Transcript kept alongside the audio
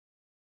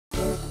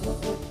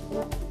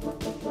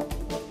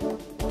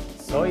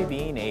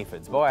Soybean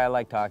aphids. Boy, I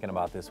like talking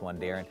about this one,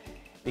 Darren,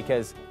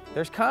 because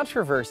there's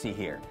controversy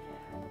here.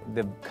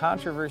 The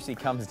controversy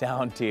comes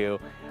down to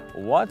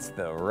what's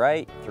the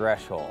right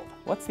threshold?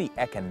 What's the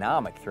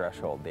economic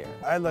threshold, Darren?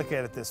 I look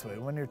at it this way.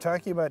 When you're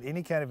talking about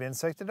any kind of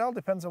insect, it all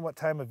depends on what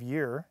time of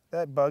year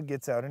that bug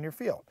gets out in your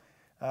field.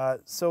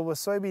 So with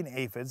soybean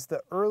aphids,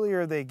 the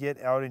earlier they get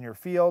out in your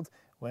field,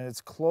 when it's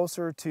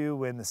closer to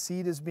when the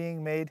seed is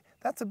being made,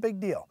 that's a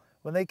big deal.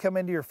 When they come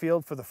into your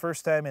field for the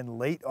first time in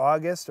late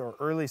August or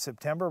early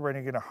September, when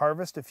you're going to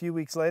harvest a few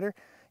weeks later,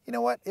 you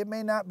know what? It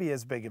may not be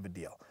as big of a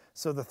deal.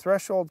 So the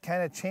threshold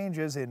kind of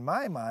changes in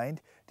my mind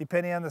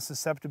depending on the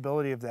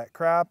susceptibility of that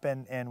crop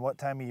and what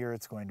time of year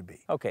it's going to be.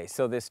 Okay,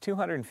 so this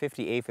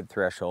 250 aphid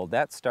threshold,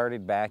 that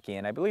started back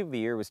in, I believe the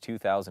year was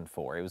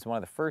 2004. It was one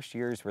of the first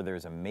years where there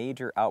was a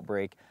major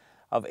outbreak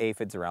of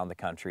aphids around the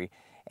country.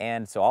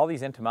 And so all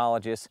these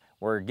entomologists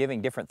were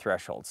giving different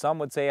thresholds. Some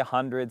would say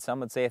 100,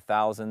 some would say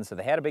 1,000. So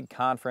they had a big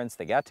conference,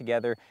 they got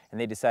together, and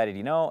they decided,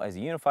 you know, as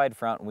a unified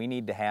front, we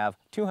need to have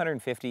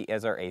 250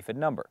 as our aphid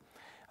number.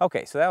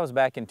 Okay, so that was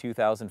back in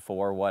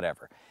 2004,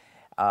 whatever.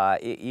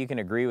 You can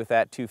agree with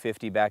that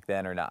 250 back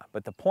then or not.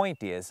 But the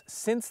point is,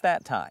 since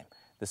that time,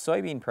 the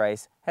soybean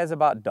price has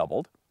about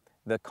doubled.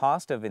 The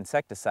cost of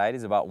insecticide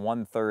is about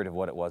 1/3 of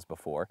what it was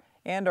before,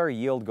 and our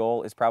yield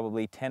goal is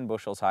probably 10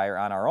 bushels higher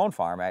on our own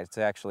farm. It's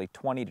actually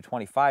 20 to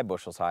 25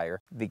 bushels higher.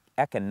 The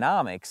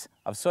economics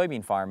of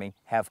soybean farming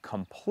have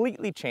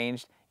completely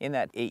changed in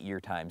that 8-year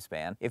time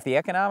span. If the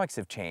economics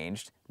have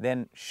changed,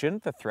 then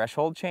shouldn't the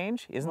threshold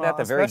change? Isn't that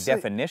the very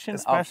definition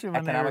of economic threshold? Especially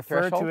when they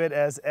refer to it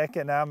as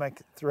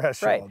economic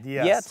threshold, right.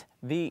 Yes. Yet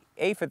the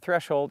aphid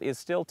threshold is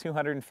still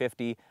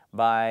 250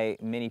 by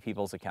many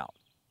people's account.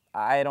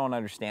 I don't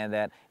understand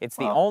that. It's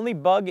the only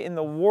bug in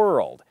the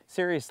world.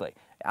 Seriously,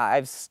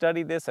 I've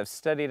studied this. I've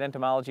studied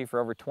entomology for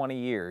over 20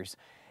 years.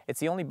 It's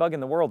the only bug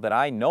in the world that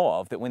I know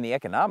of that when the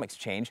economics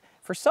change,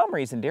 for some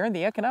reason, Darren,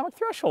 the economic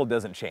threshold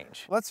doesn't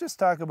change. Let's just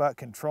talk about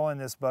controlling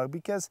this bug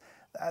because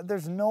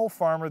there's no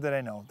farmer that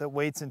I know that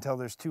waits until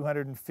there's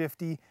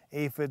 250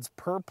 aphids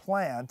per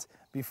plant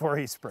before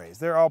he sprays.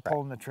 They're all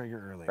pulling the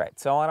trigger early. Right,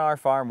 so on our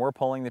farm, we're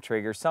pulling the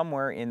trigger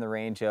somewhere in the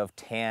range of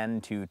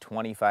 10 to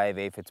 25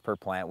 aphids per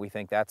plant. We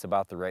think that's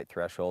about the right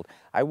threshold.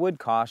 I would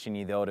caution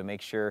you though to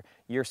make sure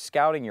you're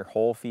scouting your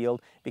whole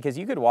field, because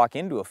you could walk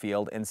into a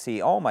field and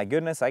see, oh my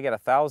goodness, I get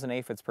 1,000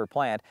 aphids per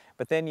plant,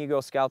 but then you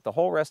go scout the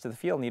whole rest of the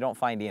field and you don't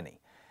find any.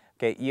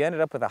 Okay, you ended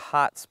up with a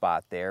hot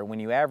spot there. When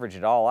you average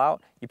it all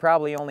out, you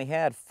probably only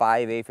had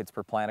 5 aphids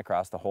per plant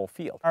across the whole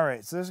field. All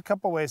right, so there's a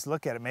couple ways to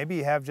look at it. Maybe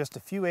you have just a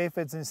few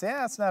aphids and you say,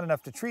 that's not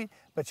enough to treat,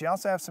 but you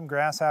also have some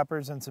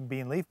grasshoppers and some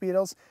bean leaf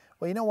beetles.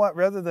 Well, you know what?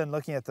 Rather than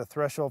looking at the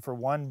threshold for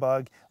one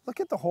bug, look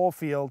at the whole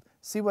field,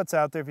 see what's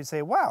out there. If you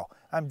say, wow,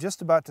 I'm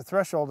just about to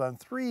threshold on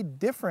 3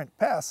 different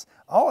pests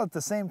all at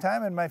the same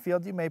time in my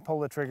field, you may pull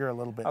the trigger a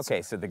little bit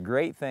Okay, sooner. so the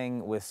great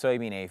thing with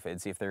soybean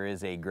aphids, if there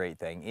is a great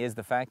thing, is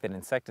the fact that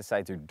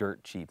insecticides are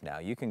dirt cheap now.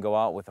 You can go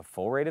out with a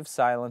full rate of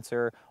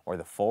silencer or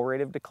the full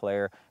rate of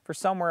declare for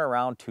somewhere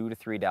around $2 to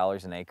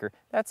 $3 an acre.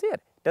 That's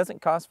it.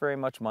 Doesn't cost very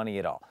much money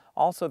at all.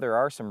 Also, there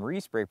are some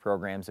respray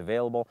programs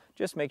available.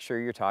 Just make sure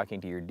you're talking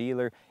to your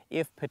dealer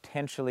if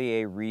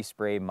potentially a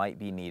respray might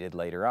be needed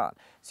later on.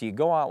 So you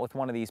go out with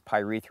one of these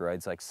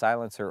pyrethroids like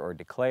silencer or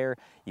declare.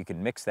 You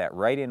can mix that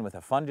right in with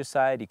a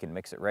fungicide. You can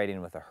mix it right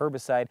in with a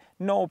herbicide.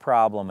 No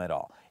problem at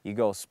all. You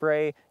go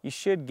spray, you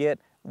should get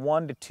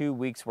 1 to 2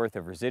 weeks worth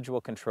of residual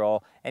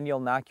control, and you'll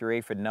knock your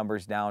aphid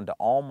numbers down to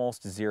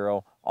almost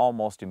zero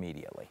almost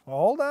immediately. Well,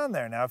 hold on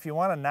there. Now, if you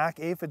want to knock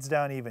aphids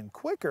down even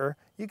quicker,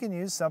 you can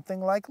use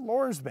something like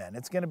Lorsben.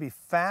 It's going to be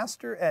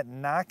faster at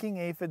knocking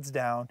aphids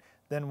down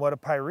than what a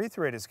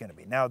pyrethroid is going to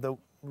be. Now, the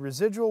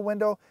residual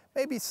window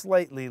may be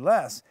slightly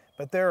less,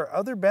 but there are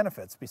other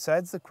benefits.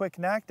 Besides the quick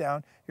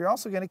knockdown, you're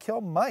also going to kill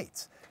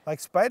mites.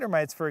 Like spider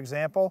mites, for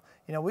example.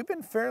 You know, we've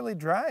been fairly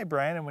dry,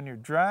 Brian, and when you're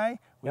dry,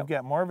 we've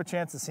got more of a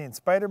chance of seeing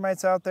spider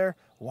mites out there.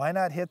 Why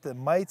not hit the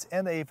mites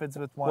and the aphids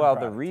with one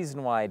product? The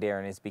reason why,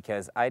 Darren, is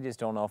because I just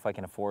don't know if I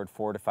can afford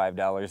 $4 to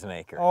 $5 an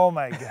acre. Oh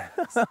my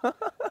goodness.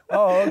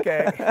 Oh,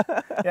 okay.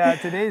 Yeah,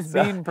 today's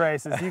bean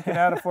prices, you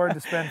cannot afford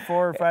to spend $4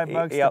 or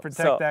 $5 to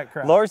protect that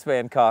crop.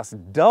 Lorsben costs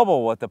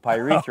double what the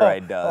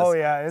pyrethroid does. Oh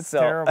yeah, it's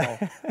terrible.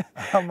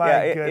 Oh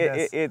my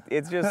goodness.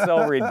 It's just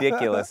so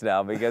ridiculous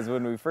now, because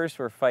when we first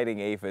were fighting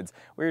aphids,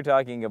 we were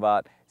talking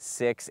about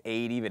 $6,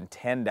 $8, even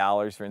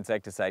 $10 for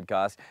insecticide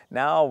costs.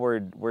 Now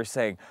we're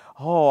saying,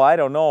 oh, I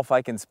don't know if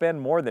I can spend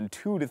more than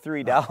 $2 to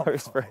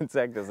 $3 for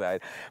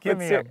insecticide. Give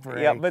me a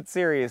break. Yeah, but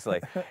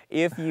seriously,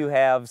 if you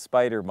have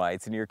spider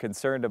mites and you're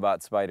concerned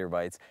about spider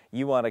mites,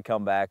 you want to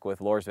come back with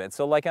Lorsben.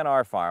 So like on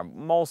our farm,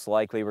 most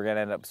likely we're going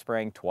to end up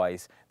spraying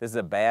twice. This is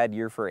a bad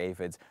year for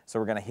aphids, so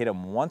we're going to hit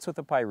them once with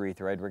a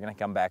pyrethroid. We're going to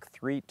come back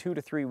 2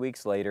 to 3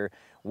 weeks later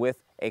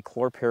with a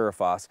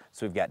chlorpyrifos.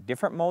 So we've got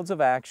different modes of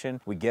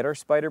action. We get our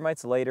spider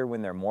mites later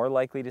when they're more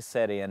likely to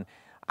set in.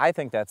 I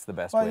think that's the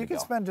best way to go. Well, you can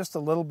spend just a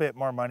little bit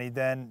more money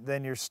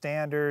than your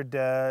standard,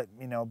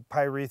 you know,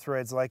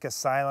 pyrethroids like a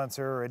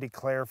silencer or a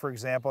declare, for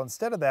example.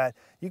 Instead of that,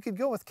 you could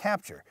go with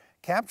Capture.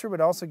 Capture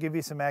would also give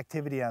you some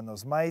activity on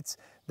those mites.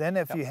 Then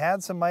if you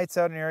had some mites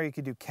out in your area, you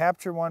could do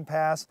capture one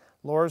pass,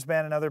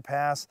 Lorsban another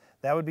pass.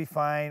 That would be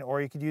fine.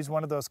 Or you could use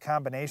one of those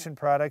combination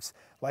products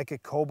like a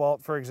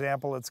Cobalt, for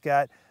example. It's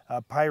got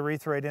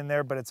pyrethroid in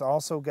there, but it's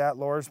also got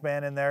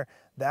Lorsban in there.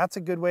 That's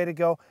a good way to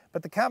go.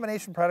 But the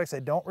combination products I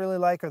don't really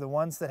like are the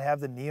ones that have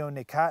the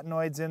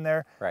neonicotinoids in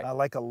there,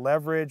 like a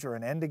Leverage or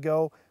an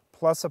Indigo,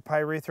 plus a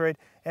pyrethroid.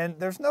 And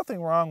there's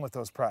nothing wrong with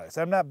those products.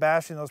 I'm not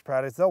bashing those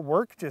products. They'll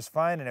work just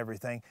fine and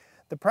everything.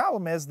 The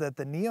problem is that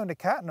the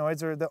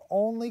neonicotinoids are the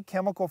only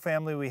chemical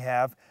family we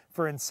have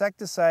for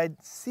insecticide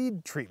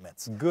seed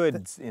treatments.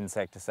 Good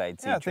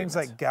insecticide seed treatments. Things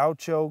like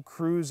Gaucho,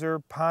 Cruiser,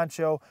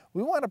 Poncho.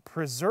 We want to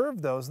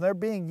preserve those, and they're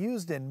being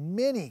used in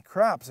many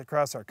crops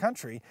across our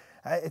country.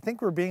 I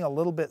think we're being a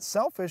little bit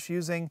selfish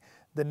using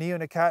the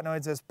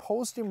neonicotinoids as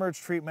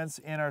post-emerge treatments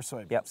in our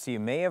soybeans. Yep, so you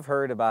may have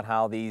heard about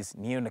how these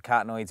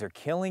neonicotinoids are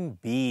killing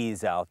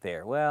bees out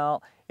there.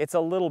 Well, it's a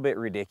little bit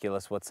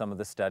ridiculous what some of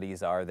the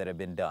studies are that have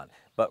been done.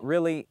 But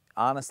really,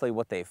 honestly,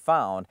 what they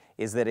found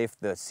is that if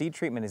the seed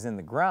treatment is in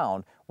the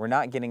ground, we're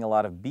not getting a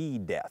lot of bee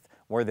death.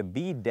 Where the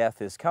bee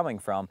death is coming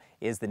from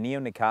is the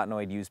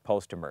neonicotinoid used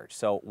post-emerge.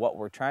 So what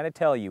we're trying to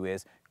tell you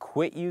is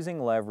quit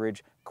using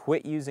Leverage,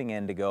 quit using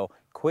Indigo,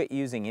 quit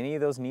using any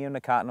of those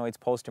neonicotinoids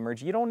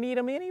post-emerge. You don't need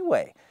them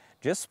anyway.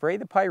 Just spray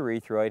the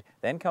pyrethroid,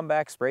 then come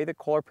back, spray the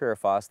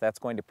chlorpyrifos. That's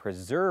going to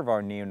preserve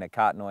our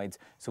neonicotinoids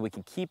so we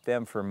can keep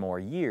them for more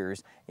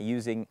years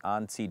using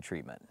on seed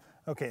treatment.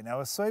 Okay, now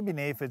with soybean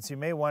aphids, you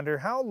may wonder,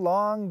 how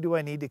long do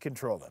I need to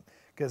control them?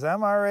 Because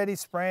I'm already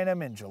spraying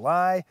them in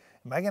July.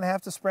 Am I going to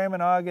have to spray them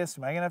in August?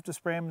 Am I going to have to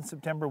spray them in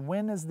September?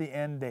 When is the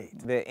end date?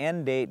 The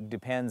end date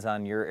depends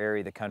on your area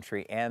of the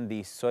country and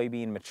the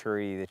soybean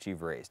maturity that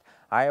you've raised.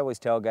 I always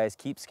tell guys,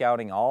 keep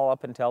scouting all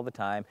up until the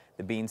time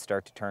the beans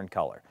start to turn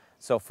color.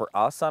 So for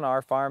us on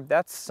our farm,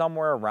 that's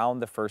somewhere around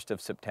the 1st of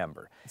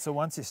September. So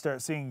once you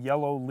start seeing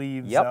yellow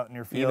leaves out in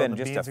your field, even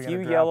just a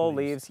few yellow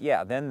leaves,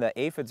 then the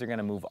aphids are going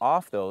to move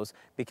off those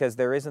because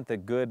there isn't the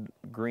good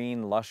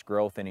green lush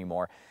growth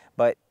anymore.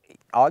 But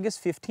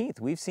August 15th,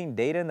 we've seen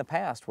data in the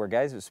past where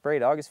guys have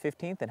sprayed August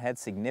 15th and had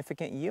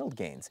significant yield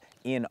gains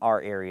in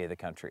our area of the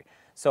country.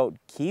 So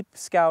keep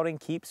scouting,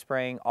 keep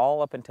spraying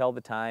all up until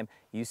the time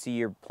you see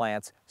your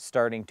plants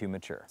starting to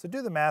mature. So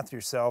do the math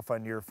yourself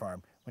on your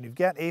farm. When you've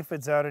got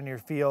aphids out in your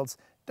fields,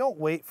 don't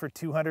wait for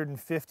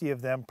 250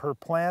 of them per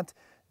plant.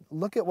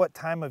 Look at what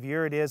time of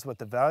year it is, what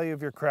the value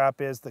of your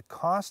crop is, the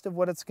cost of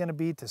what it's going to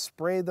be to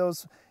spray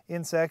those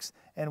insects,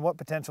 and what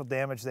potential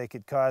damage they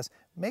could cause.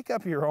 Make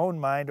up your own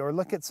mind or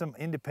look at some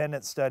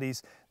independent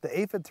studies. The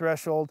aphid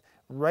threshold,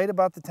 right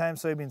about the time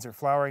soybeans are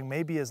flowering,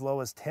 may be as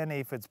low as 10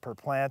 aphids per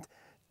plant.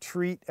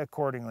 Treat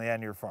accordingly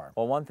on your farm.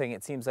 Well, one thing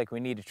it seems like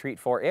we need to treat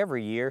for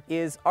every year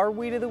is our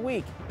weed of the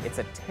week. It's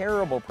a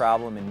terrible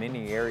problem in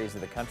many areas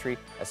of the country,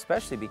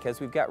 especially because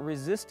we've got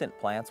resistant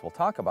plants. We'll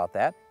talk about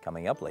that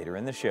coming up later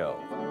in the show.